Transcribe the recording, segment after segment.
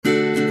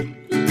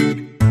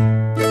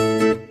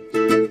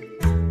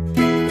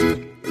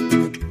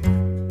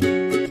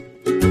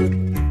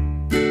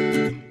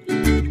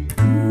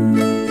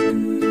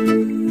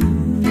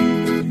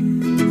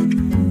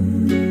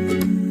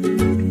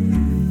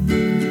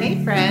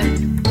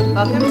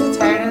Welcome to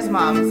Tired as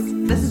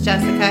Moms. This is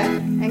Jessica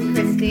and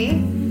Christy,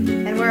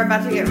 and we're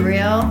about to get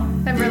real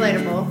and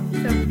relatable.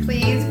 So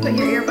please put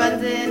your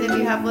earbuds in if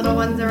you have little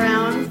ones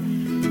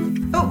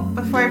around. Oh,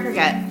 before I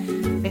forget,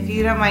 if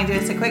you don't mind, do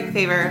us a quick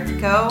favor.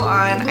 Go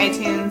on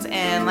iTunes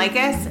and like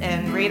us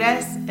and rate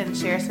us and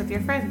share us with your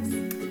friends.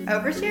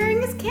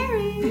 Oversharing is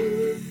caring.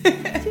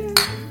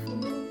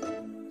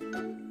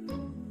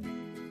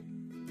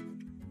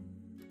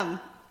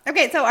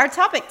 Okay, so our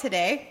topic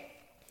today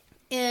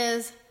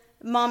is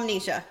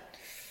momnesia.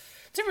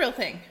 It's a real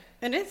thing.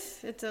 It is.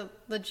 It's a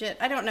legit.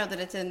 I don't know that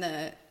it's in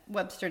the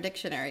Webster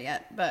dictionary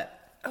yet,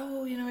 but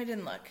Oh, I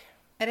didn't look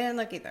I didn't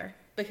look either.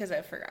 because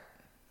I forgot.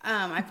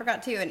 I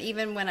forgot too, and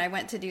even when I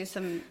went to do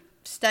some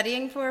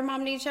studying for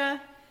momnesia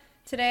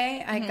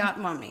today, I got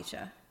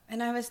momnesia.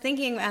 And I was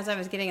thinking as I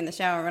was getting in the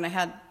shower, when I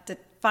had the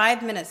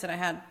 5 minutes that I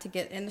had to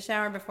get in the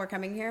shower before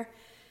coming here,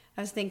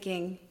 I was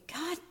thinking,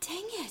 God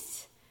dang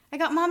it. I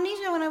got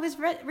momnesia when I was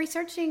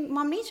researching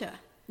momnesia.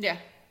 Yeah.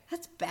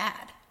 That's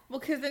bad. Well,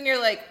 because then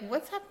you're like,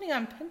 what's happening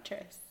on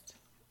Pinterest?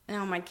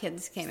 And my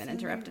kids came and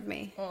interrupted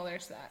me. Oh,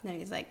 there's that. And then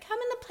he's like, come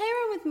in the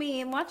playroom with me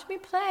and watch me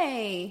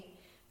play.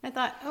 I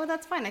thought, oh,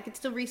 that's fine. I could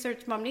still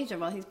research momnesia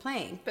while he's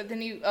playing. But then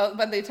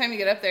by the time you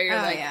get up there, you're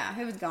like, yeah,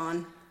 it was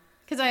gone.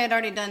 Because I had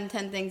already done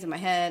 10 things in my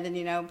head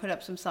and, put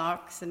up some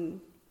socks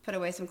and put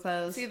away some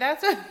clothes. See,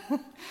 that's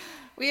what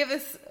we have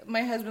this.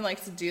 My husband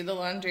likes to do the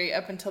laundry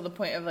up until the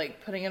point of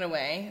like putting it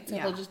away. So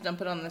he'll just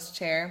dump it on this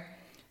chair.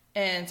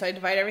 And so I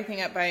divide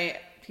everything up by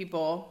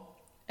people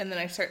and then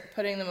I start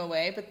putting them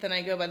away. But then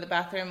I go by the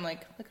bathroom,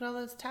 like, look at all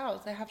those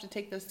towels. I have to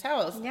take those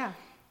towels. Yeah.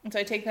 And so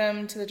I take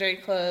them to the dry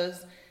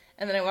clothes.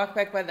 And then I walk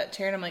back by that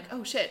chair and I'm like,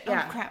 oh shit,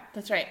 yeah. Oh, crap.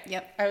 That's right.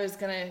 Yep. I was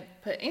going to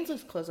put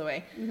Ainsley's clothes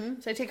away.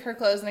 Mm-hmm. So I take her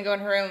clothes and I go in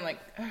her room. I'm like,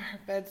 oh, her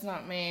bed's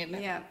not made.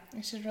 Yeah.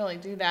 I should really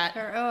do that.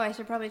 Or, I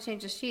should probably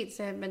change the sheets.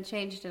 They had been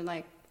changed in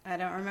I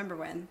don't remember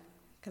when.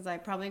 Because I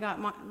probably got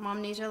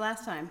momnesia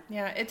last time.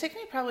 Yeah, it took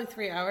me probably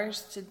 3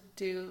 hours to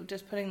do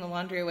just putting the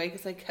laundry away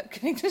because I kept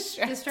getting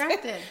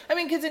distracted. I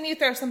mean, because then you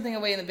throw something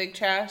away in the big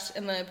trash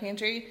in the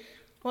pantry.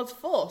 Well, it's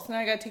full, so now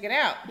I got to take it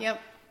out.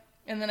 Yep.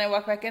 And then I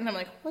walk back in and I'm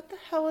like, what the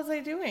hell was I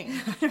doing?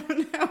 I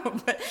don't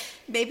know, but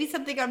maybe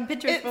something on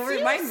Pinterest will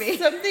remind me.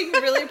 Something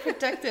really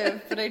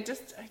productive, but I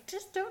just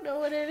don't know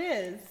what it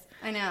is.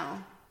 I know.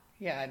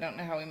 Yeah, I don't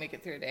know how we make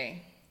it through a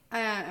day.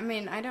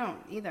 I don't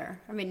either.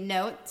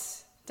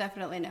 Notes,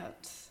 definitely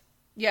notes.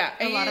 Yeah,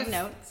 a lot of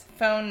notes.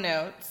 Phone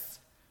notes,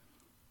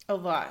 a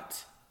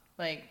lot.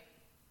 Like,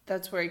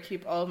 that's where I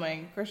keep all of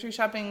my grocery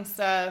shopping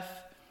stuff,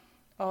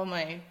 all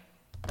my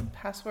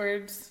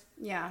passwords.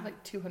 Yeah.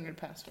 Like 200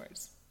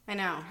 passwords. I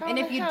know. And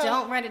if you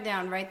don't write it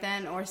down right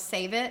then or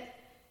save it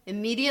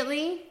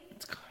immediately,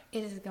 it's gone.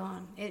 It is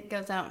gone. It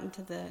goes out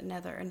into the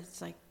nether and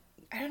it's like...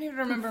 I don't even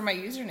remember my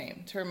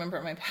username to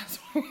remember my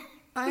password.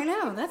 I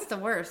know. That's the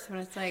worst when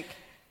it's like,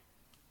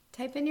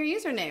 type in your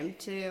username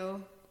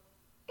to...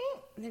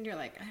 And then you're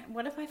like,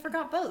 what if I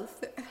forgot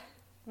both?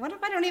 What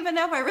if I don't even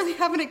know if I really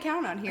have an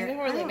account on here? I don't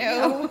really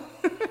know.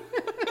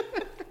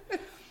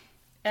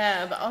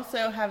 But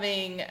also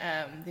having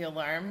the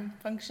alarm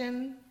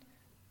function.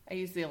 I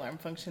use the alarm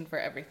function for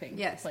everything.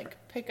 Yes. Like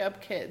pick up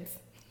kids.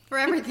 For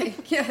everything,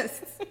 yes.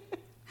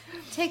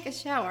 Take a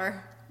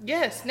shower.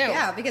 Yes, no.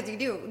 Yeah, because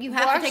you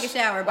have to take a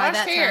shower by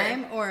that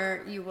time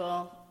or you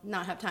will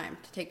not have time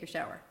to take your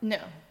shower. No,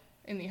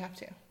 and you have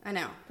to. I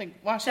know. Like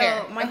wash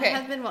hair. So my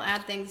husband will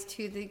add things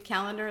to the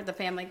calendar, the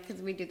family, because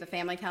we do the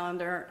family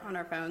calendar on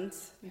our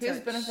phones.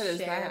 Whose benefit is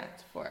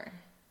that for?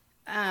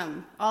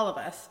 All of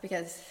us,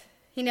 because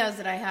he knows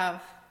that I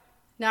have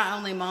not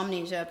only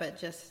momnesia, but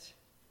just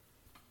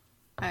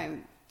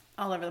I'm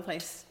all over the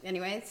place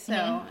anyway.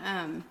 So,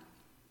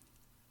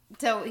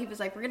 so he was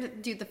like, we're going to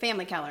do the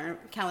family calendar.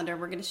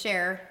 We're going to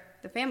share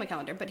the family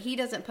calendar, but he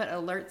doesn't put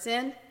alerts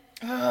in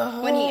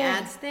when he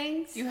adds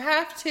things. You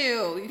have to.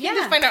 You can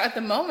just find out at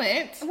the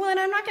moment. Well, and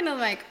I'm not going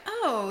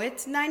to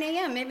it's 9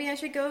 a.m. Maybe I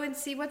should go and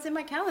see what's in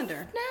my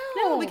calendar.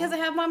 No, because I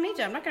have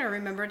momnesia. I'm not going to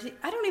remember.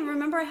 I don't even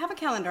remember I have a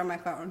calendar on my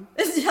phone.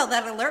 Until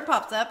that alert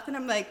pops up, and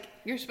I'm like,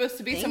 you're supposed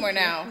to be somewhere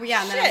now.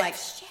 Yeah, and then I'm like,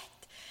 shit.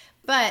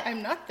 But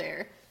I'm not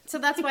there. So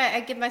that's why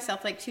I give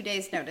myself 2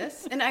 days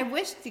notice. And I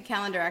wish the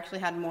calendar actually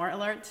had more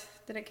alerts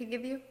that it could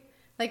give you.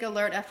 Like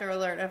alert after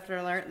alert after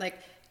alert.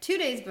 2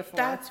 days before.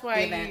 That's why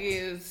you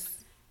use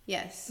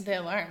the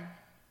alarm.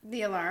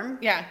 The alarm?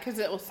 Yeah, because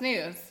it will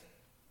snooze.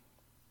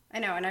 I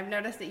know, and I've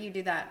noticed that you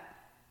do that.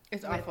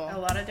 It's with awful. A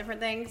lot of different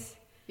things.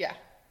 Yeah.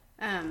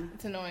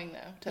 It's annoying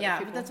though.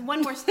 Yeah, but that's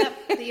one more step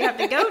that you have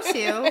to go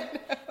to.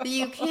 But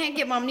you can't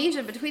get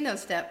momnesia between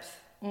those steps.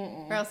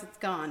 Or else it's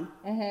gone.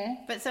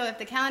 Mm-hmm. But so if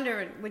the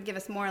calendar would give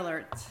us more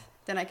alerts,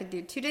 then I could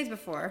do 2 days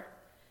before.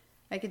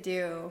 I could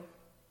do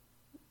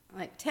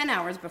 10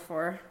 hours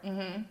before.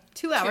 Mm-hmm.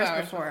 2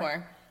 hours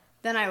before.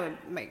 Then I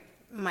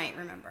might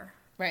remember.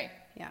 Right.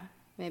 Yeah.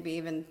 Maybe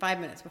even 5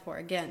 minutes before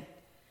again.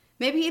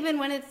 Maybe even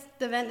when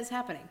the event is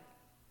happening.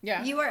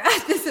 Yeah. You are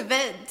at this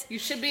event. You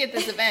should be at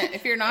this event.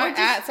 If you're not Or just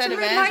at said to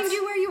event, remind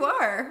you where you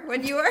are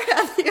when you are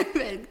at the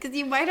event, because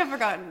you might have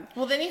forgotten.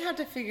 well, then you have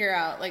to figure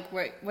out like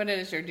what it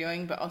is you're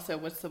doing, but also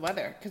what's the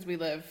weather, because we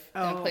live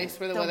in a place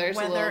where the weather's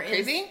a little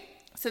crazy.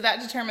 So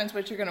that determines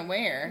what you're gonna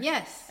wear.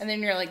 Yes. And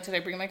then you're like, did I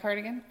bring my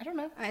cardigan? I don't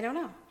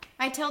know.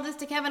 I tell this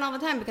to Kevin all the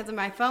time because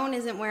my phone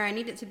isn't where I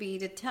need it to be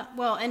to tell.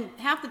 Well, and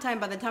half the time,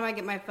 by the time I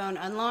get my phone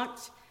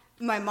unlocked,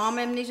 my mom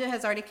amnesia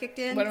has already kicked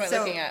in. What am I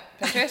looking at?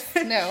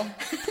 Pinterest? No.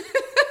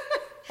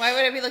 Why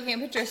would I be looking at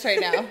Pinterest right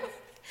now?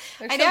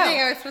 There's something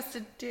I was supposed to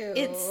do.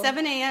 It's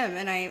 7 a.m.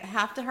 and I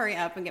have to hurry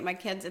up and get my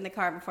kids in the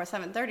car before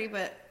 7:30.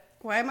 But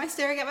why am I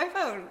staring at my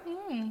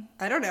phone?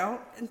 I don't know.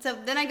 And so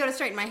then I go to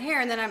straighten my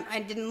hair, and then I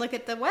didn't look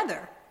at the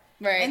weather.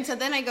 Right. And so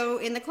then I go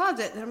in the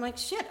closet, and I'm like,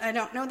 shit, I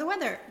don't know the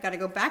weather. Got to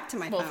go back to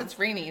my phone. Well, if it's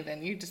rainy,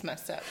 then you just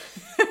messed up.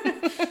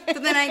 So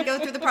then I go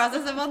through the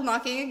process of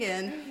unlocking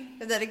again,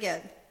 and then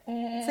again.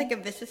 It's like a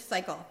vicious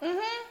cycle.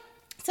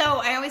 So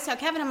I always tell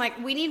Kevin, I'm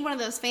like, we need one of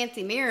those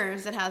fancy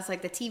mirrors that has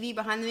like the TV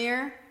behind the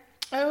mirror.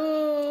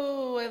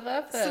 Oh, I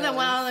love those. So that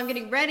while I'm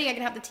getting ready, I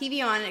could have the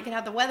TV on and it could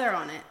have the weather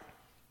on it.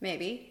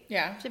 Maybe.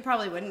 Yeah. She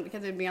probably wouldn't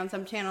because it would be on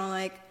some channel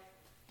like...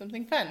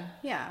 Something fun.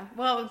 Yeah.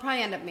 Well, it would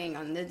probably end up being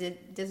on the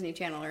Disney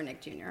Channel or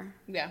Nick Jr.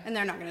 Yeah. And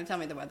they're not going to tell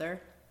me the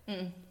weather.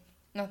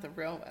 Not the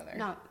real weather.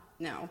 No.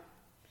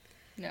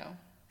 No.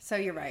 So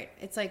you're right.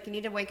 It's like you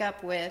need to wake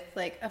up with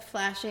like a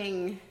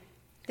flashing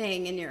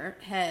thing in your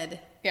head.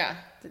 Yeah.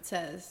 That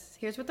says,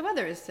 here's what the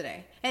weather is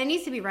today. And it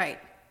needs to be right.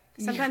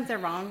 Sometimes they're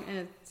wrong, and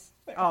it's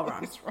all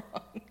wrong. It's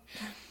wrong.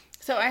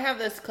 So I have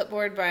this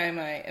clipboard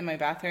in my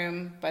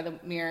bathroom by the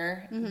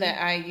mirror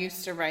that I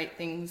used to write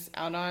things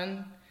out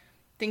on,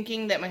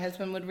 thinking that my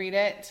husband would read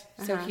it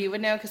so he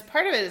would know. Because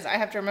part of it is I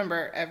have to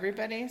remember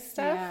everybody's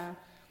stuff. Yeah.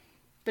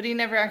 But he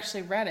never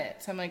actually read it.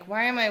 So I'm like,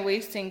 why am I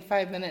wasting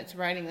 5 minutes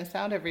writing this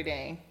out every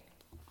day?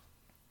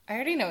 I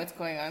already know what's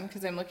going on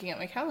because I'm looking at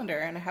my calendar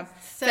and I have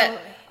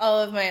set all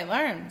of my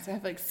alarms. I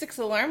have like 6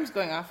 alarms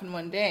going off in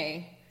one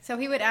day. So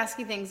he would ask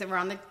you things that were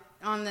on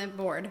the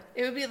board.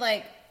 It would be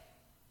like,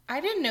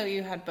 I didn't know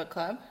you had book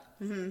club.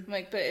 I'm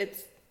like, but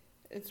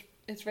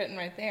it's written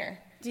right there.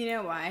 Do you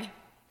know why?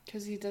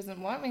 Because he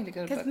doesn't want me to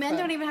go to book club. Because men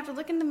don't even have to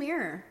look in the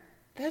mirror.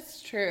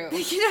 That's true.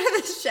 They get out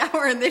of the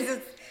shower and they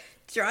just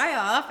dry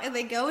off and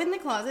they go in the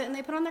closet and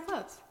they put on their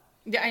clothes.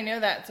 Yeah, I know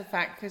that's a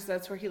fact because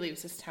that's where he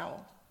leaves his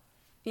towel.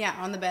 Yeah,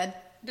 on the bed.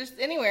 Just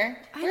anywhere.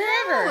 I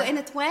wherever. know, and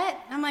it's wet.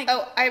 I'm like...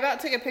 Oh, I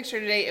about took a picture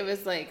today. It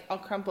was like all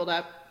crumpled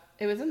up.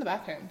 It was in the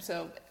bathroom,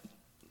 so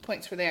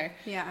points were there.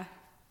 Yeah.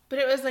 But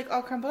it was like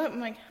all crumpled up. I'm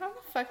like, how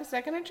the fuck is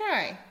that going to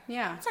dry?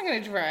 Yeah. It's not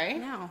going to dry.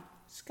 No.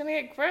 It's going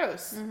to get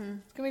gross. It's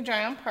going to be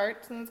dry on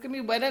parts, and it's going to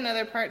be wet on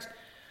other parts.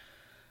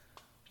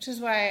 Which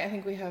is why I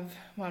think we have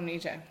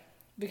momnesia.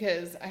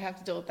 Because I have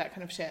to deal with that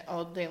kind of shit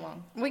all day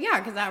long. Well, yeah,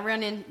 because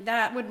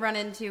that would run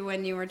into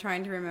when you were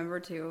trying to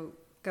remember to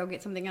go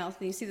get something else,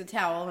 and you see the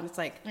towel, and it's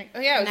like oh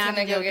yeah, I was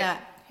going to go get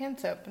that. hand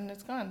soap, and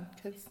it's gone.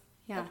 Because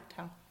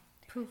towel.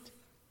 Poof.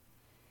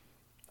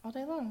 All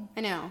day long.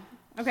 I know.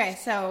 Okay,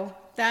 so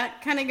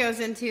that kind of goes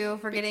into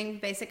forgetting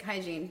basic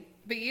hygiene.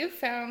 But you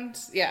found,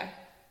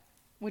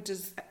 which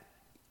is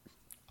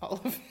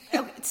all of it.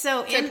 Okay,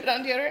 so Did I put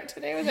on deodorant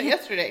today? Or was that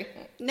yesterday?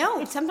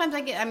 No, sometimes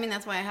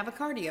that's why I have a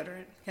car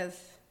deodorant, because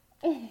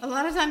a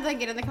lot of times I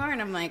get in the car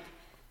and I'm like,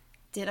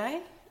 did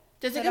I?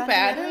 Does it go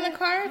bad in the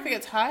car if it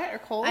gets hot or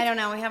cold? I don't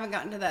know. We haven't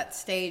gotten to that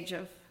stage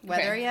of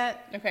weather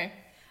yet. Okay.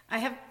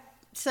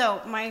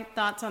 So my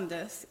thoughts on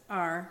this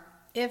are,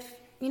 you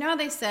know how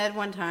they said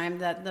one time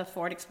that the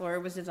Ford Explorer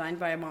was designed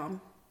by a mom?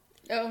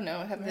 Oh, no,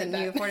 I haven't heard that.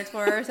 The new Ford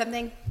Explorer or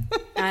something?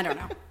 I don't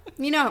know.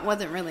 You know, it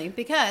wasn't really,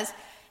 because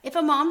if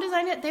a mom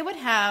designed it, they would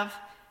have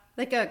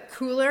like a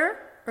cooler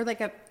or like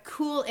a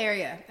cool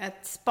area, a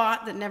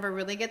spot that never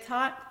really gets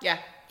hot. Yeah.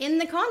 In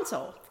the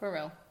console. For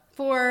real.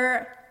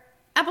 For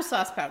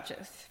applesauce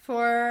pouches,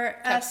 for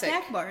Chapstick.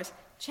 snack bars,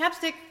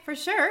 chapstick for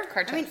sure.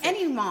 Car I mean,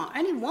 chapstick.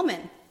 any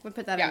woman would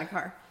put that in a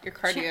car. Your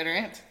car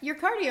deodorant. Your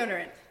car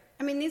deodorant.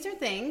 I mean, these are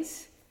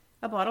things.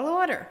 A bottle of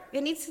water.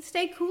 It needs to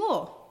stay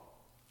cool.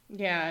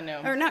 Yeah, I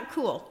know. Or not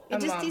cool. It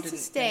just mom needs to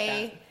didn't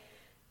stay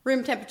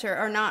room temperature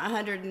or not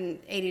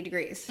 180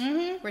 degrees.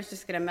 Where it's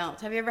just going to melt.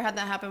 Have you ever had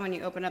that happen when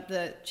you open up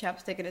the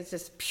chapstick and it's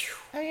just... Pew?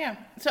 Oh, yeah.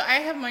 So I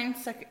have mine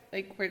stuck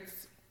like where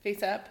it's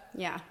face up.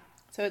 Yeah.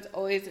 So it's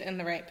always in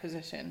the right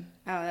position.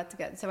 Oh, that's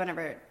good. So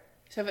whenever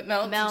So if it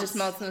melts, it just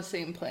melts in the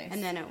same place.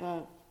 and then it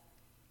won't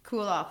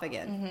cool off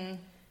again.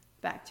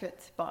 Back to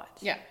its spot.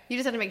 Yeah. You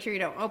just have to make sure you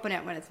don't open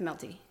it when it's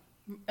melty.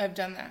 I've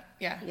done that.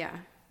 Yeah. Yeah.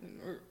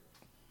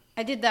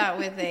 I did that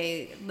with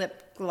a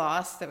lip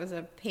gloss that was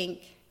a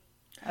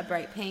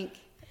bright pink.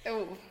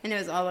 Oh. And it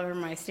was all over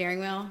my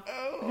steering wheel.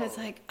 Oh. And it's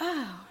like,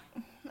 oh.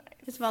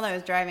 Just while I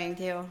was driving,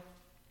 too.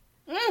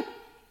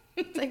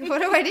 It's like,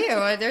 what do I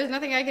do? There's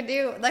nothing I could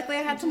do. Luckily,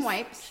 I had some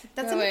wipes.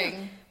 That's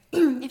going.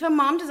 if a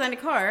mom designed a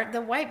car,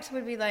 the wipes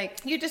would be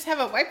like... You just have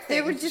a wipe thing.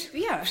 They would just,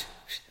 yeah.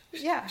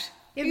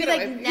 It'd be You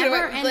like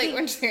never ending.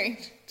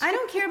 Like, I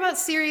don't care about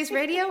Sirius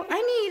radio.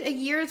 I need a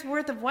year's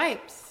worth of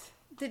wipes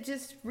to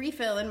just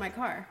refill in my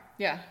car.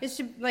 Yeah. It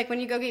should, like, when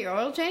you go get your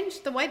oil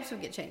changed, the wipes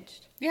would get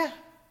changed. Yeah.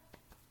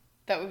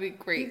 That would be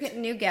great. You get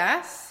new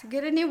gas,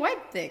 get a new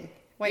wipe thing.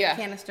 Wipe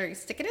canister, you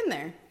stick it in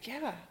there.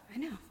 Yeah. I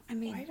know. I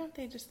mean, why don't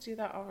they just do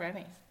that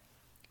already?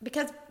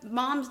 Because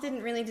moms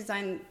didn't really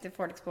design the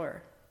Ford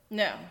Explorer.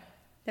 No.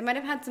 They might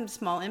have had some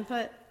small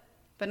input,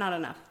 but not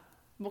enough.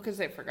 Well, because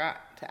they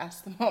forgot to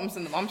ask the moms,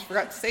 and the moms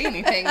forgot to say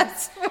anything.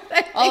 That's what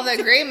I All think.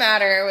 the gray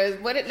matter was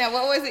what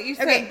was it you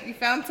said? Okay. You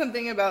found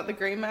something about the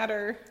gray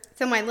matter.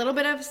 So my little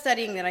bit of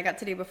studying that I got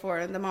to do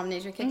before the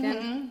Momnesia kicked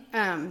in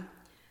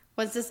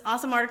was this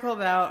awesome article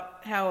about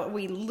how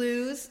we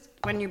lose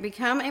when you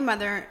become a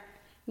mother.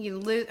 You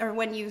lose, or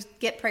when you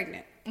get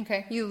pregnant.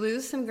 Okay. You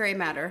lose some gray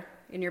matter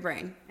in your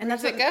brain, and Where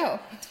does it go?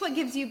 That's what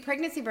gives you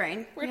pregnancy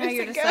brain. Where you know, does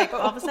you're it just go? like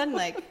all of a sudden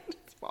like It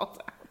falls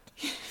out.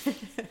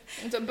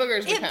 And so boogers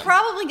it become.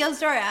 probably goes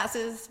to our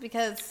asses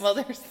because Well,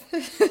 there's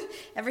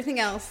everything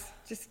else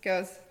just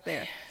goes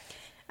there.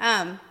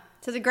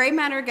 So the gray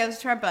matter goes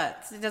to our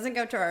butts. It doesn't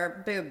go to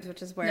our boobs,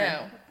 which is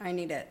where I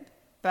need it.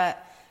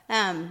 But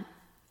and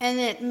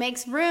it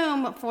makes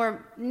room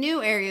for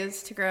new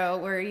areas to grow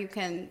where you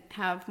can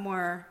have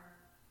more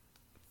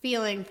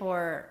feeling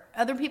for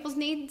other people's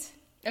needs,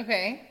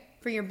 okay.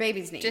 for your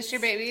baby's needs. Just your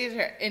babies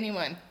or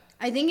anyone.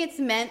 I think it's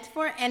meant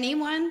for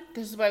anyone.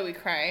 This is why we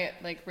cry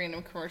at like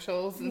random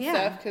commercials and Yeah.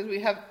 stuff, because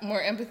we have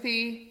more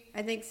empathy.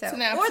 I think so.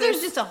 Synapses. Or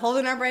there's just a hole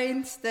in our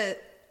brains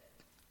that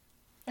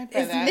I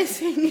bet is that.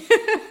 missing.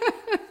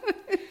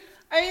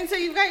 I mean, so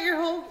you've got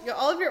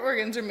all of your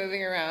organs are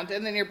moving around,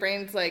 and then your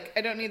brain's like,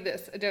 I don't need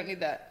this, I don't need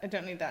that, I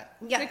don't need that.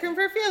 Yeah. Make room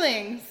for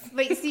feelings.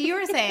 But see, you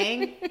were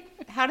saying,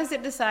 how does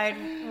it decide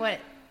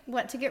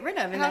what to get rid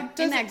of in How that,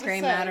 does in that it gray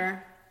decide?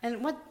 matter?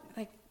 And what,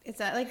 like, is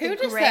that like Who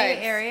the gray decides?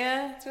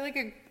 area? Is there like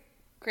a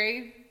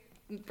gray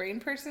brain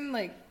person?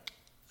 Like,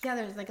 Yeah,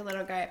 there's like a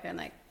little guy up there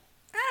like,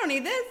 I don't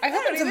need this. I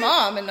hope don't it's a need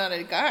mom and not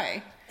a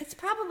guy. this. It's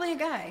probably a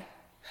guy.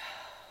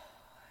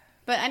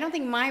 But I don't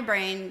think my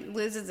brain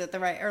loses it the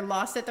right, or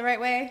lost it the right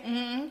way.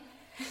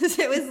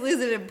 Mm-hmm. It was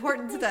losing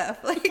important stuff.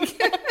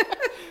 Like,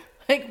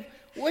 Like,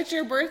 what's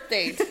your birth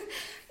date?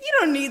 you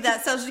don't need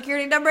that social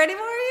security number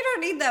anymore. You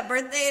don't need that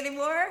birthday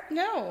anymore.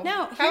 No.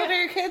 No. How old are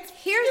your kids?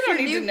 Here's You don't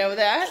your need new to know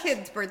that.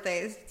 kids'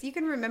 birthdays. You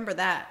can remember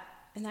that.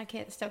 And I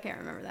still can't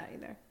remember that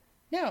either.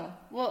 No.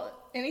 Well,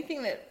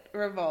 anything that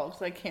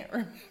revolves, I can't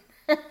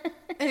remember.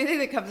 Anything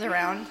that comes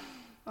around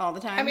all the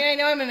time. I mean, I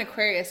know I'm an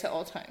Aquarius at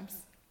all times.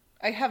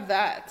 I have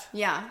that.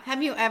 Yeah.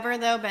 Have you ever,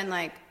 though, been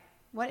like,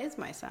 what is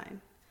my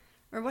sign?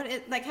 Or what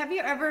is, like, have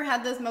you ever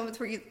had those moments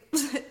where you,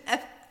 a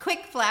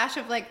quick flash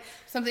of like,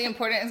 Something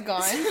important is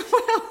gone.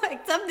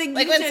 like something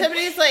Like you when should,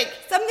 somebody's like,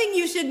 something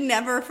you should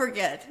never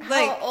forget. how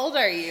Like, old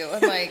are you?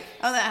 I'm like,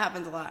 oh, that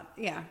happens a lot.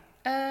 Yeah.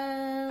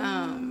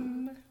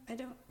 um, I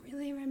don't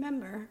really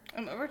remember.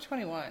 I'm over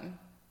 21.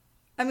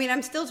 I mean,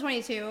 I'm still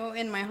 22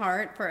 in my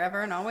heart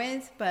forever and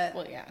always, but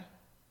Well, yeah.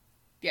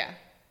 Yeah.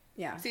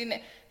 yeah. See,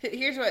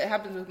 here's what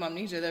happens with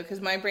Momnesia, though,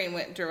 because my brain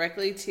went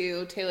directly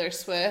to Taylor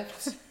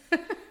Swift.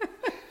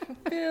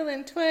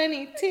 Feeling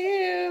 22.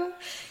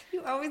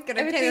 You always go to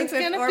Taylor Everything's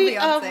Swift gonna or be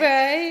Beyonce.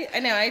 alright. I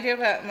know. I do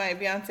about my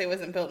Beyonce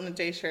wasn't built in a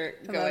J shirt.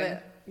 I Going. love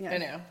it. Yeah. I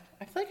know.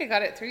 I feel like I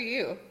got it through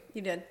you.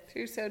 You did.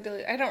 Through so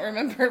I don't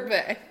remember,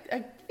 but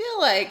I feel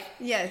like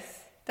Yes.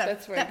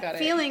 That's where I that got it.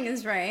 feeling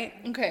is right.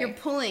 Okay. You're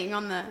pulling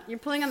on the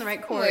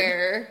right chord.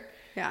 where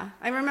Yeah.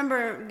 I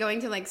remember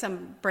going to like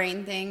some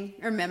brain thing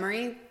or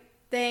memory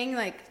thing,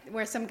 like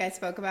where some guy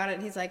spoke about it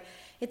and he's like,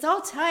 it's all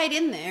tied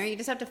in there. You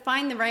just have to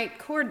find the right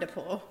chord to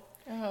pull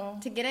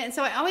to get it. And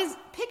so I always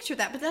picture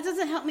that, but that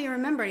doesn't help me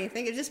remember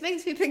anything. It just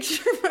makes me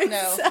picture no.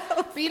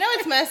 myself. But you know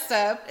what's messed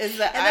up is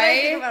that And then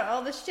I think about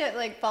all the shit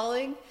like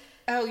falling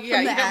oh yeah,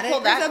 from you the don't attic pull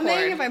or that something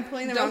cord. if I'm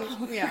pulling the Don't wrong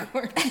pull that yeah.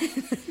 cord.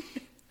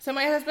 So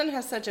my husband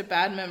has such a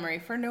bad memory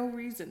for no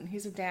reason.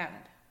 He's a dad.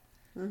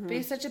 Mm-hmm. But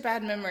he's such a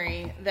bad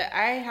memory that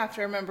I have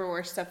to remember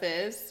where stuff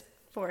is.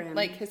 For him.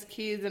 Like his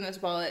keys and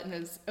his wallet and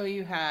his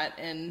OU hat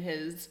and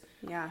his,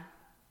 Yeah.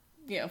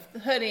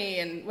 hoodie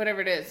and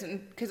whatever it is.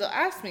 And because he'll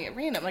ask me at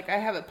random, like I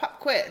have a pop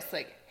quiz,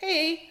 like,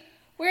 hey,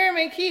 where are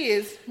my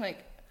keys? I'm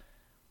like,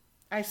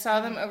 I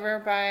saw them over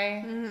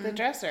by the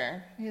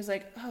dresser. He's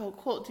like, oh,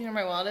 cool. Do you know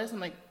where my wallet is? I'm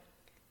like,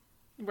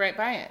 right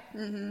by it.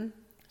 Mm-hmm.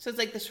 So it's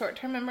like the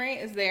short-term memory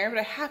is there, but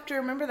I have to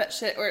remember that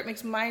shit or it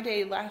makes my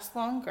day last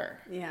longer.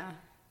 Yeah.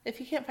 If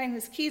he can't find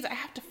his keys, I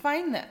have to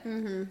find them.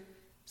 Mm-hmm.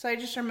 So I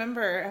just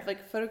remember, I have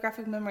like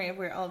photographic memory of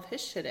where all of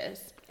his shit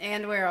is.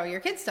 And where all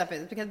your kids' stuff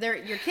is, because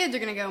your kids are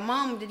gonna go,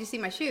 Mom, did you see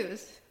my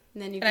shoes?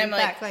 And then you And come I'm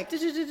back like,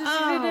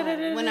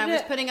 oh, when I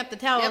was putting up the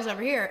towels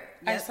over here.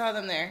 I Yep, saw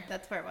them there.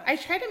 that's where it was. I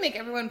try to make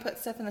everyone put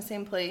stuff in the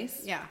same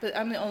place. Yeah. But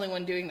I'm the only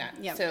one doing that.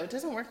 Yep. So it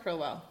doesn't work real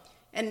well.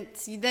 And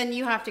then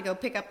you have to go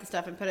pick up the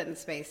stuff and put it in the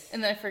space.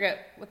 And then I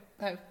forget what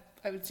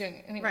I was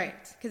doing anyway.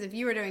 Right, because if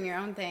you were doing your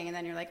own thing and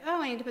then you're like, oh,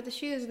 I need to put the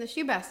shoes in the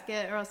shoe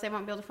basket or else they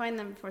won't be able to find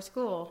them before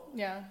school.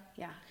 Yeah.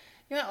 Yeah.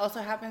 You know what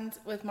also happens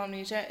with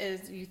Momnesia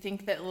is you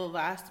think that the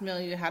last meal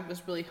you had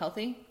was really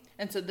healthy.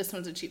 And so this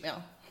one's a cheat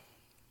meal.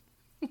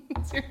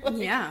 So you're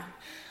like, Yeah.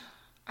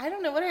 I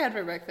don't know what I had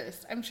for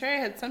breakfast. I'm sure I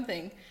had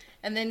something.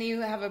 And then you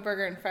have a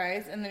burger and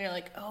fries, and then you're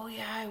like, oh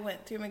yeah, I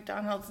went through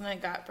McDonald's and I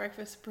got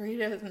breakfast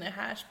burritos and a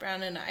hash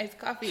brown and an iced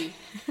coffee.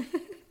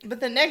 But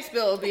the next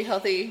bill will be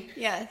healthy.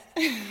 Yes.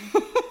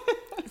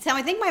 So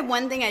I think my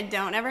one thing I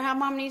don't ever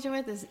have amnesia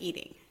with is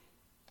eating.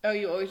 Oh,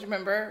 you always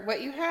remember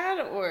what you had?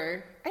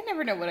 Or I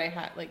never know what I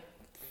had. Like,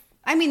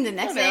 I mean, the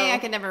next day I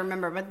could never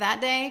remember, but that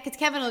day, because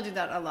Kevin will do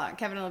that a lot.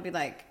 Kevin will be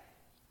like,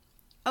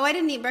 oh, I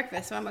didn't eat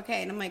breakfast, so I'm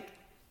okay. And I'm like,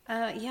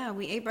 yeah,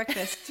 we ate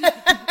breakfast. We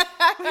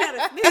had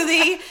a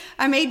smoothie.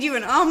 I made you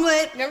an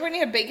omelet. Remember when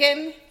you had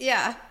bacon?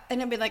 Yeah. And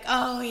he'll be like,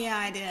 oh, yeah,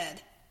 I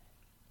did.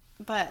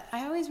 But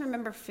I always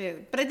remember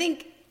food. But I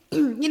think,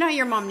 you know how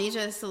your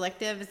momnesia is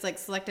selective? It's like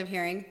selective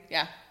hearing.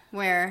 Yeah.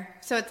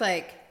 So it's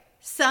like,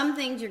 some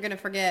things you're going to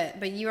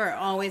forget, but you are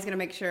always going to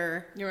make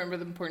sure. You remember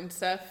the important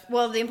stuff?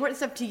 Well, the important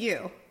stuff to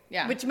you.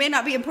 Yeah. Which may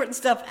not be important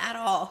stuff at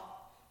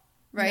all.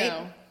 Right?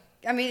 No.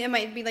 I mean, it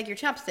might be like your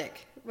chapstick.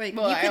 Like,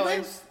 Well, you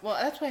could well,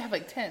 that's why I have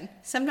like 10.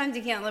 Sometimes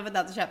you can't live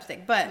without the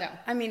chapstick. But, No.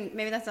 I mean,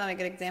 maybe that's not a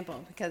good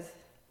example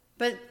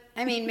but,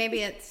 I mean,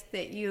 maybe it's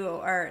that you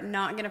are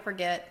not going to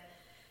forget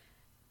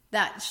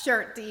that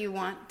shirt that you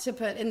want to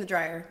put in the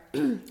dryer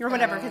or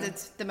whatever, because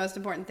it's the most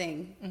important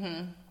thing.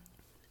 Mm-hmm.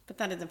 But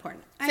that is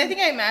important. So I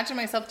think I imagined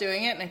myself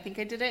doing it, and I think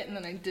I did it, and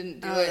then I didn't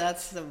do it. Oh,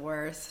 that's the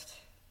worst.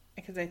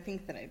 Because I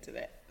think that I did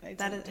it.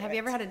 Have you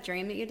ever had a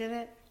dream that you did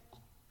it?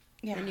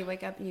 Yeah. And you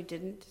wake up and you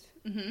didn't?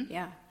 Mm-hmm.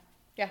 Yeah.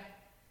 Yeah.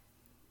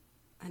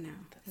 I know.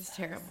 It's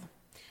terrible.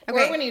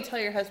 Okay. Or when you tell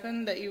your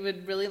husband that you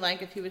would really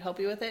like if he would help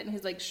you with it, and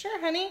he's like,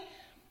 sure, honey.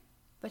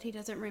 But he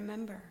doesn't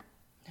remember.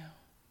 No.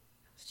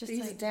 It's just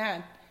he's like, a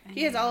dad.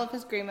 He has all of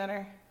his gray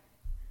matter.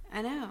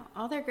 I know.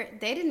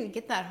 They didn't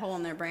get that hole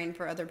in their brain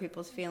for other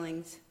people's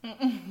feelings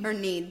or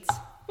needs.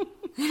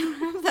 They don't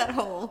have that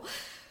hole.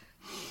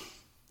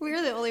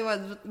 We're the only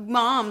ones.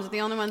 Moms are the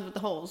only ones with the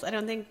holes. I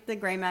don't think the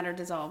gray matter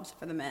dissolves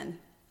for the men.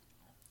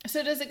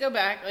 So does it go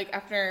back, like,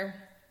 after...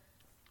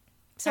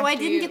 So I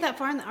didn't get that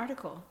far in the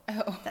article.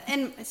 Oh.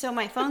 And so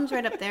my phone's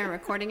right up there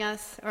recording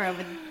us, or I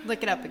would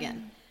look it up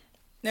again.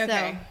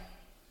 Okay.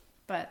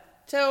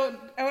 So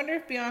I wonder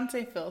if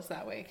Beyonce feels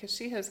that way, because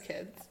she has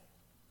kids.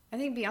 I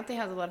think Beyonce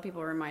has a lot of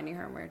people reminding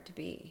her where to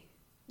be.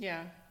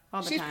 Yeah.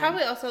 All the She's time.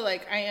 probably also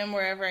like, I am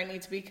wherever I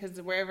need to be,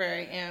 because wherever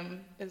I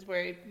am is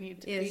where I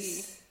need to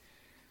be.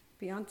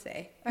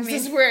 Beyonce.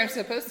 This is where I'm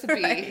supposed to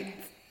be.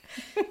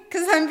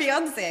 Because I'm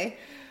Beyonce.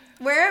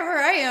 Wherever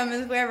I am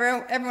is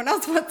wherever everyone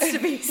else wants to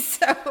be.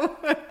 So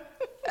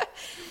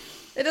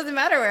it doesn't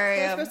matter where I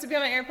am. Am I supposed to be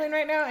on an airplane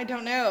right now? I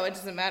don't know. It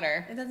doesn't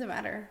matter. It doesn't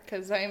matter.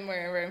 Because I'm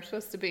wherever I'm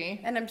supposed to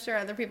be. And I'm sure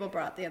other people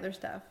brought the other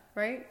stuff,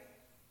 right?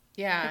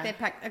 Yeah. Like they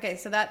packed. Okay,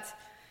 so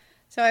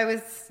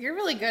You're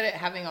really good at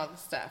having all the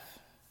stuff.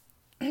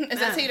 Is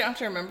that so you don't have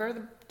to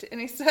remember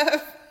any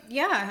stuff?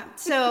 Yeah.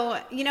 So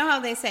you know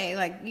how they say,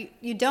 like,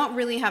 you don't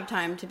really have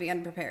time to be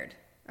unprepared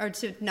or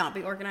to not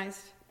be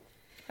organized?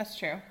 That's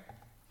true.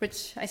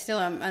 Which I still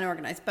am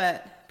unorganized,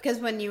 but because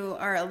when you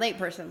are a late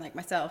person like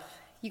myself,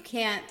 you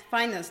can't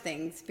find those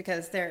things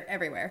because they're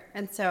everywhere.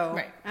 And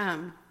so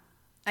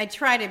I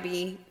try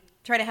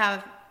to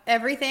have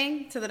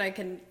everything so that I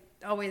can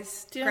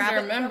always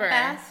grab it real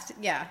fast.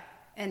 Yeah,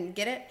 and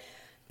get it.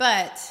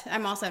 But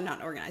I'm also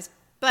not organized.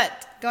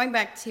 But going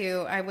back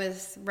to, I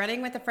was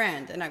running with a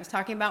friend, and I was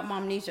talking about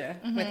momnesia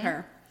with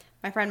her,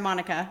 my friend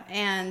Monica,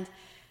 and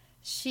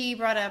she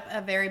brought up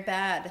a very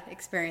bad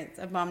experience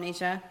of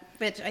momnesia,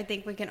 which I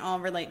think we can all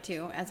relate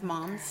to as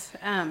moms.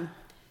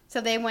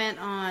 So they went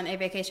on a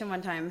vacation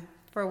one time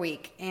for a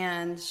week,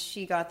 and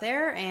she got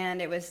there,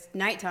 and it was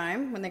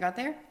nighttime when they got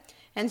there,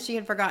 and she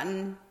had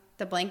forgotten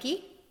the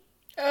blankie.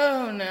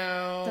 Oh,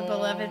 no. The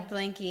beloved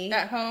blankie.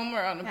 At home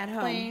or on a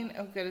plane?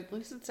 Home. Oh, good. At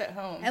least it's at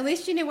home. At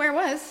least she knew where it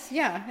was.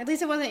 Yeah. At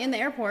least it wasn't in the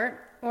airport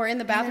or in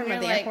the bathroom of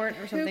the airport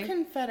or something. Who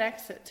can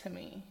FedEx it to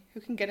me? Who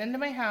can get into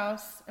my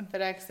house and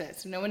FedEx it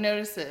so no one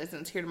notices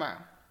and it's here tomorrow?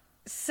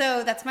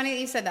 So that's funny that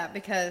you said that,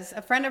 because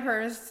a friend of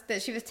hers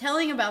that she was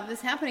telling about this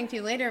happening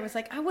to later was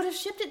like, I would have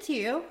shipped it to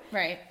you.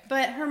 Right.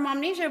 But her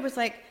momnesia was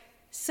like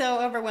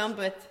so overwhelmed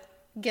with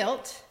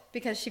guilt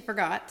because she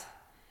forgot.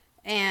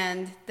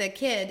 And the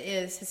kid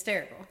is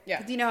hysterical. Yeah.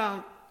 'Cause you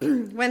know,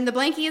 when the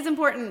blankie is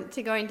important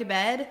to going to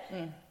bed,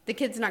 the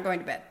kid's not going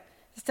to bed.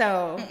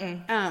 So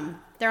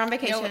they're on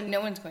vacation.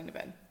 No one's going to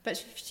bed.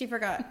 But she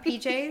forgot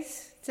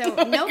PJs. So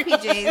no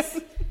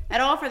PJs at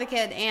all for the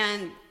kid.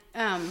 And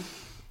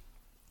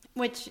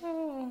which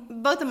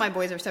both of my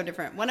boys are so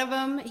different. One of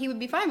them, he would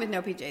be fine with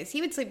no PJs.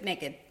 He would sleep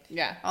naked.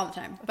 Yeah. All the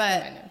time.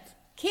 But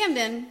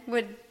Camden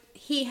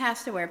he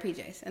has to wear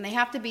PJs. And they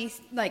have to be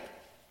like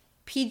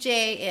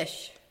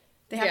PJ-ish.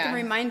 They have to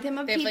remind him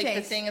of PJs. They have like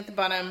the thing at the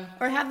bottom.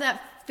 Or have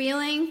that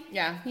feeling.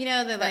 Yeah. You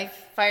know, the like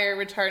fire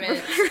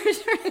retardant.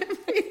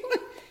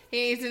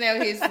 He needs to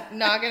know he's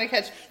not going to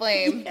catch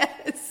flame.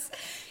 Yes.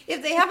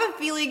 If they have a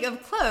feeling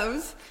of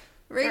clothes,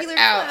 regular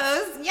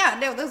clothes. Yeah,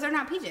 no, those are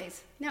not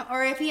PJs. No,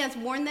 or if he has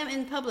worn them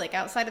in public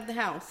outside of the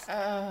house.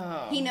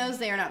 Oh. He knows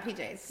they are not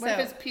PJs. What if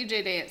it's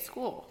PJ day at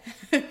school?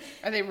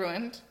 Are they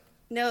ruined?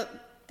 No,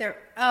 they're,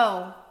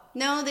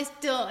 No, it's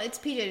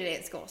PJ today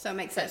at school, so it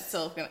makes sense.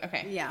 Still gonna,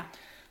 okay. Yeah.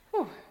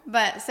 Whew.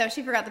 But, so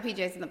she forgot the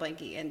PJs and the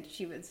blankie, and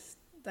she was,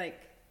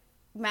 like,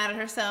 mad at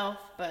herself,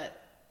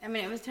 but, I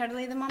mean, it was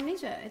totally the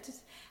momnesia. It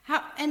just,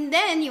 and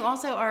then you're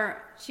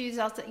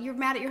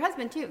mad at your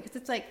husband, too, because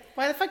it's like.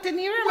 Why the fuck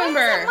didn't you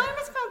remember?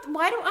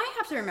 Why do I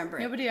have to remember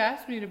it? Nobody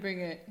asked me to bring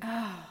it.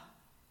 Oh.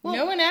 Well,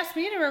 no one asked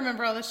me to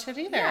remember all this shit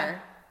either. Yeah.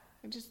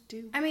 I just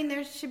do. I mean,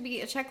 there should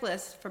be a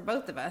checklist for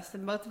both of us,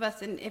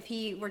 and if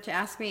he were to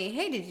ask me,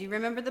 hey, did you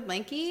remember the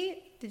blankie?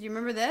 Did you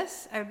remember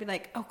this? I would be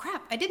like, oh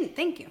crap, I didn't,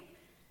 thank you.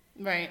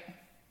 Right.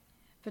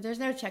 But there's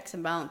no checks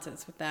and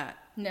balances with that.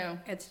 No.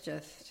 It's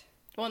just.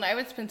 Well, and I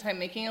would spend time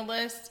making a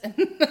list, and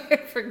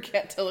I'd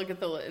forget to look at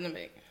the list.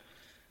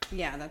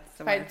 Yeah, that's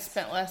the If worst. I'd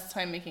spent less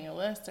time making a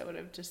list, I would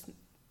have just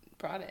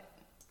brought it.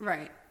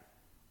 Right.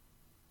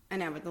 I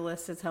know, but the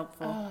list is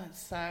helpful. Oh, it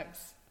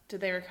sucks.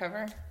 Did they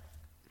recover?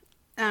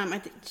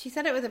 She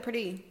said it was a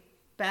pretty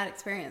bad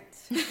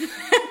experience.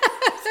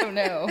 So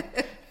no.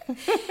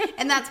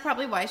 And that's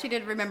probably why she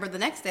didn't remember the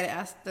next day to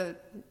ask the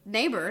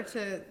neighbor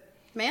to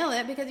mail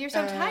it, because you're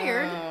so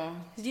tired.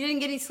 Because you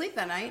didn't get any sleep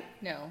that night.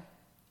 No.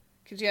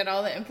 Because you had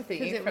all the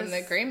empathy from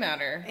the gray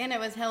matter. And it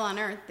was hell on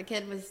earth. The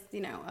kid was,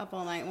 up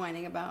all night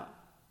whining about.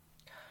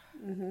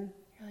 Mm-hmm.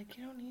 You're like,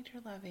 you don't need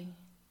your lovey.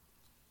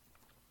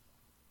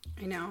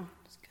 I know.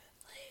 Just go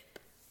to sleep.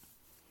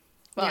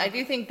 Well, Yeah. I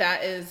do think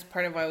that is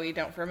part of why we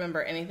don't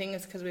remember anything,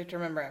 is because we have to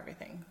remember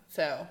everything.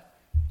 So,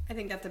 I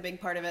think that's a big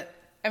part of it.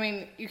 I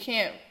mean, you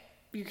can't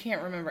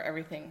remember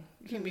everything.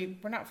 You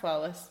can't we're not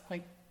flawless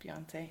like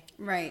Beyonce.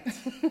 Right.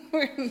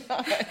 We're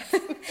not.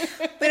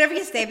 Whenever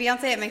you say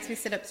Beyonce, it makes me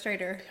sit up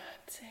straighter.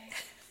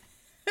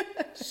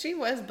 Beyonce. She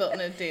was built in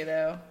a day,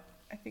 though.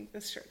 I think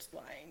this shirt's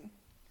lying.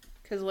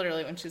 Because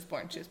literally when she was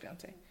born, she was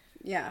Beyonce.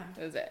 Yeah.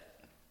 That was it.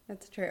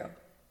 That's true.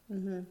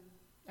 Mm-hmm.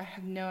 I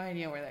have no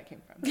idea where that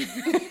came from.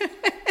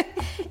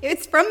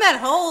 It's from that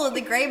hole in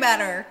the gray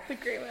matter. The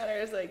gray matter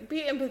is like,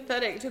 be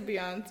empathetic to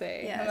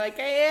Beyonce. Yes. I'm like,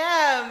 I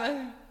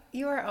am.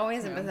 You are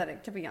always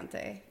empathetic to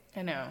Beyonce.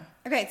 I know.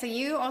 Okay, so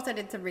you also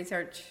did some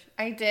research.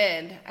 I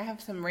did. I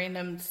have some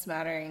random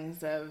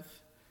smatterings of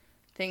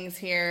things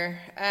here.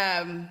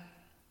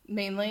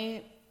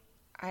 Mainly,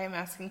 I am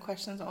asking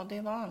questions all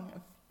day long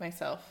of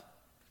myself.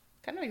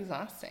 Kind of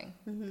exhausting.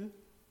 Mm-hmm.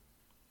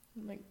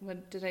 Like,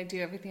 what did I do?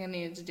 Everything I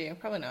needed to do?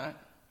 Probably not.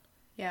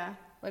 Yeah.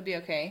 Would I be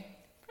okay?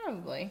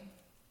 Probably.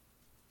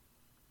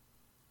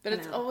 But I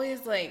it's know.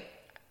 always like,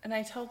 and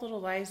I tell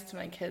little lies to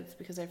my kids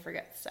because I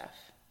forget stuff.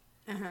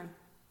 Uh-huh.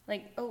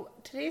 Like, oh,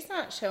 today's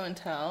not show and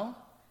tell.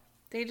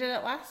 They did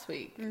it last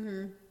week.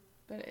 Mm-hmm.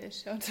 But it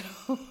is show and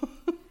tell.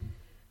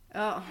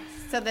 Oh,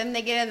 so then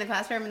they get in the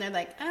classroom and they're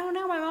like, I don't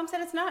know, my mom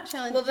said it's not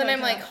showing. Well, then I'm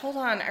like, hold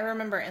on, I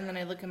remember. And then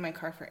I look in my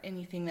car for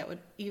anything that would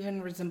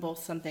even resemble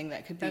something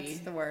that could That's be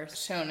the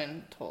worst. shown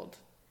and told.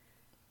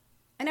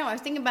 I know, I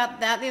was thinking about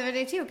that the other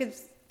day too,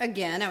 because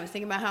again, I was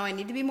thinking about how I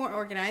need to be more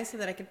organized so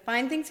that I could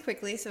find things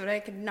quickly, so that I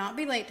could not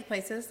be late to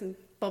places and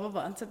blah, blah,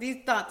 blah. And so these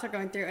thoughts are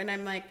going through, and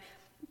I'm like,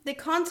 the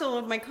console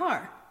of my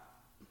car,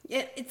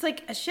 it's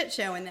like a shit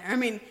show in there. I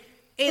mean,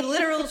 a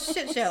literal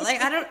shit show.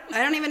 Like, I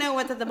don't even know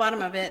what's at the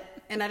bottom of it,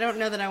 and I don't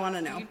know that I want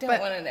to know. You don't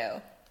want to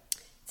know.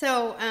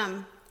 So,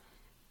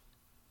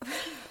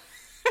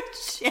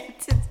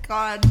 shit, it's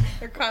gone.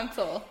 Or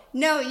console.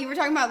 No, you were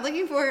talking about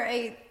looking for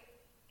a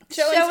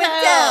Show and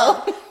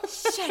tell.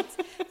 Shit.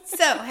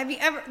 So, have you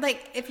ever,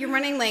 like, if you're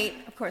running late,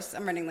 of course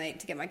I'm running late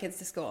to get my kids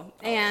to school,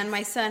 and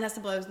my son has to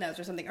blow his nose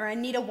or something, or I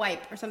need a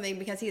wipe or something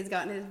because he has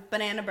gotten his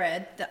banana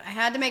bread. I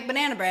had to make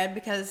banana bread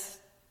because,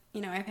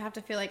 I have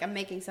to feel like I'm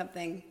making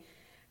something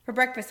for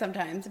breakfast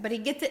sometimes, but he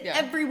gets it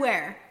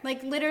everywhere.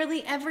 Like,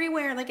 literally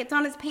everywhere. Like, it's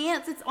on his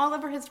pants, it's all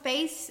over his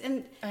face,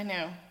 and... I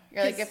know.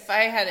 You're like, if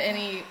I had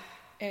any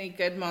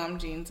good mom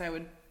jeans, I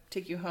would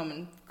take you home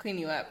and clean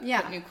you up,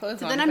 put new clothes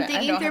so on. So then I'm but I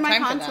digging don't through have my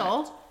time for that.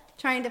 console,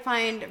 trying to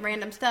find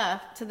random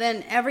stuff. So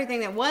then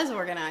everything that was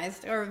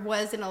organized or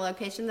was in a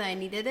location that I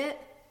needed it,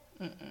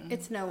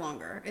 it's no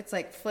longer. It's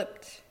like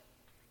flipped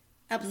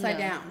upside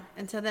down.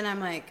 And so then I'm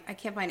like, I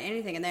can't find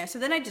anything in there. So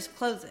then I just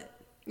close it.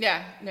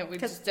 Yeah, no, it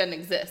just doesn't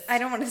exist. I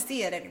don't want to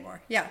see it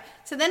anymore. Yeah.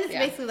 So then it's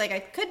basically like I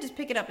could just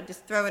pick it up and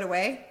just throw it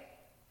away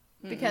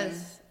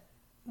because,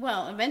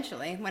 well,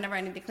 eventually, whenever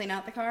I need to clean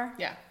out the car,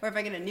 or if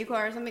I get a new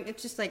car or something,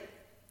 it's just like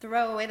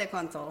throw away the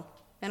console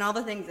and all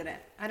the things in it.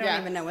 I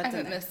don't even know what's in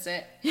there. I haven't missed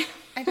it.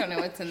 I don't know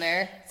what's in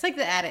there. It's like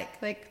the attic.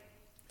 Like,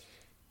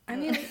 I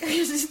mean, I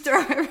just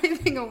throw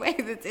everything away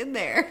that's in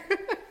there.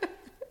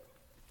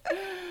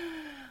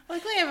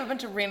 Luckily, I have a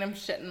bunch of random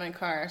shit in my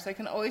car, so I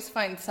can always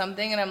find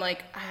something, and I'm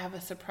like, I have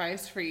a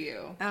surprise for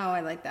you. Oh,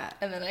 I like that.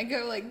 And then I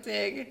go, like,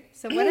 dig.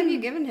 So what have you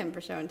given him for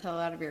show and tell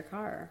out of your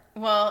car?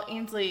 Well,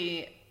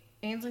 Ainsley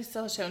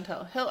still has show and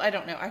tell. Hill, I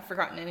don't know. I've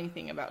forgotten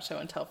anything about show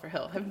and tell for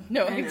Hill. I have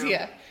no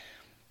idea.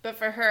 But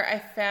for her, I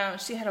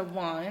found she had a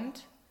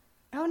wand.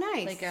 Oh,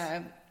 nice. Like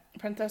a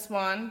princess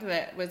wand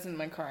that was in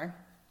my car.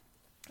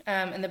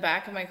 In the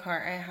back of my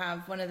car, I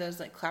have one of those,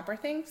 like, clapper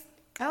things.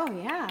 Oh,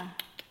 yeah.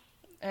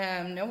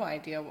 No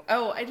idea.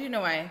 Oh, I do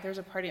know why. There's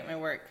a party at my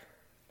work,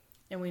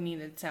 and we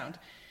needed sound.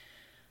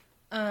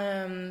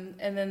 And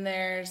then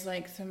there's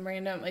like some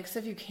random like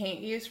stuff you can't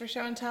use for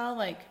show and tell,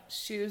 like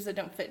shoes that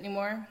don't fit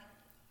anymore.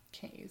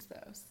 Can't use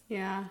those.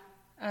 Yeah.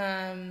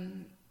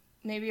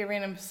 Maybe a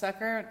random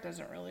sucker. It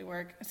doesn't really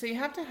work. So you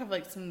have to have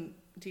like some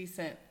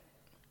decent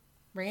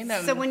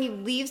random. So when you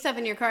leave stuff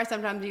in your car,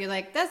 sometimes you're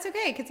like, that's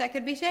okay, because that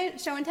could be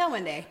show and tell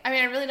one day. I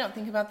mean, I really don't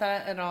think about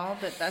that at all,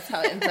 but that's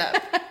how it ends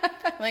up.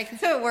 Like,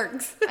 so it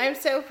works. I'm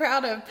so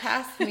proud of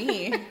past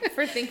me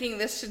for thinking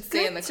this should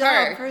stay in the Good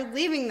car. job for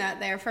leaving that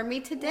there for me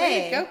Way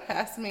today. to go,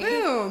 past me.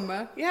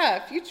 Boom.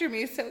 Yeah, future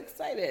me is so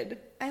excited.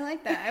 I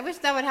like that. I wish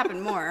that would happen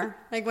more.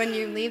 Like when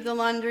you leave the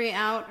laundry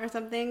out or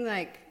something.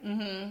 Like,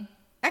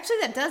 Actually,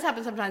 that does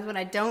happen sometimes when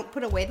I don't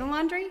put away the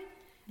laundry.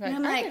 And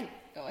I'm like,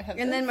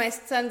 and then my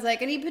son's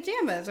like, I need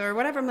pajamas or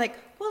whatever. I'm like,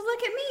 well,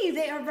 look at me.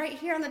 They are right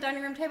here on the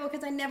dining room table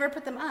because I never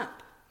put them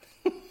up.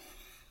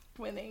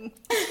 Winning.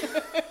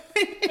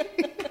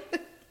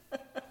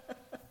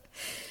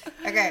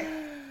 Okay.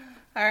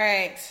 All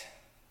right.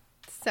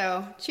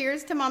 So,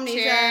 cheers to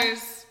Momnesia.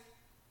 Cheers.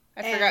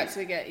 I forgot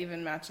to get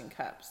even matching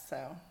cups,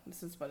 so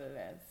this is what it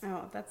is.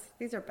 Oh,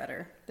 these are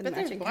better than But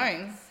matching they're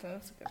wine, cups. so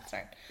that's a good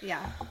start.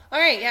 Yeah. All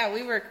right, yeah,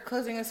 we were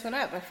closing this one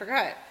up. I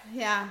forgot.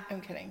 Yeah. I'm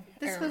kidding.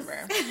 This I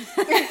remember.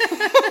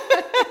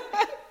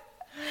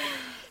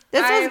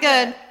 This was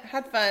good.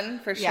 Had fun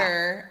for Yeah.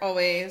 sure,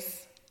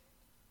 always.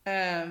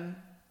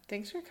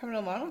 Thanks for coming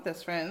along with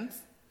us, friends.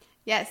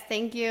 Yes,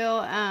 thank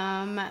you.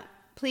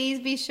 Please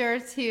be sure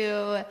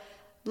to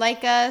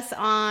like us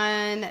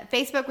on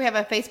Facebook. We have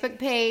a Facebook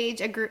page,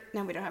 a group.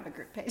 No, we don't have a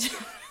group page.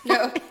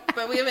 No,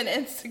 but we have an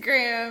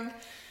Instagram.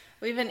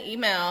 We have an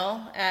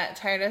email at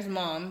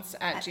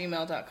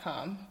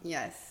tiredasmoms@gmail.com.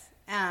 Yes.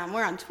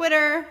 We're on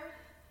Twitter.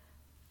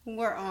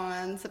 We're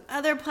on some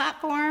other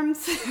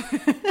platforms.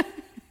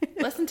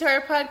 Listen to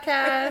our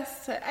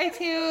podcast at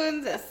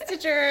iTunes, at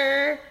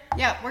Stitcher.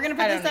 Yeah, we're going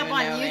to put I this don't up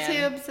on even know,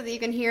 YouTube man. so that you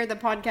can hear the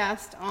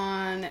podcast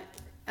on,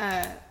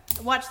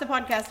 watch the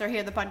podcast or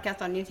hear the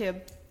podcast on YouTube.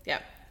 Yeah.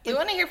 We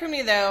want to hear from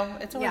you, though.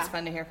 It's always Yeah.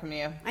 fun to hear from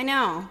you. I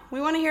know.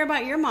 We want to hear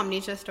about your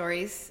Momnesia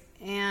stories.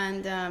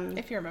 And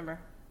If you remember.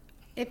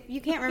 if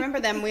you can't remember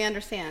them, we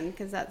understand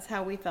because that's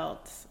how we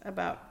felt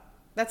about.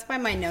 That's why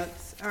my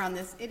notes are on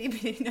this itty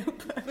bitty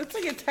notebook. It's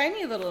like a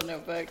tiny little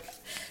notebook.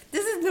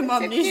 This is the It's so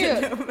Momnesia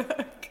cute.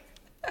 notebook.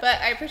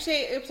 But I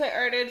appreciate Oops, I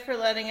Arted for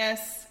letting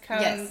us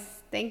come Yes.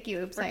 Thank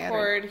you. Oops, I Uttered.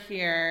 record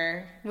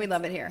here. We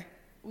love it here.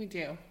 We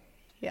do.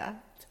 Yeah.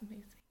 It's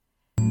amazing.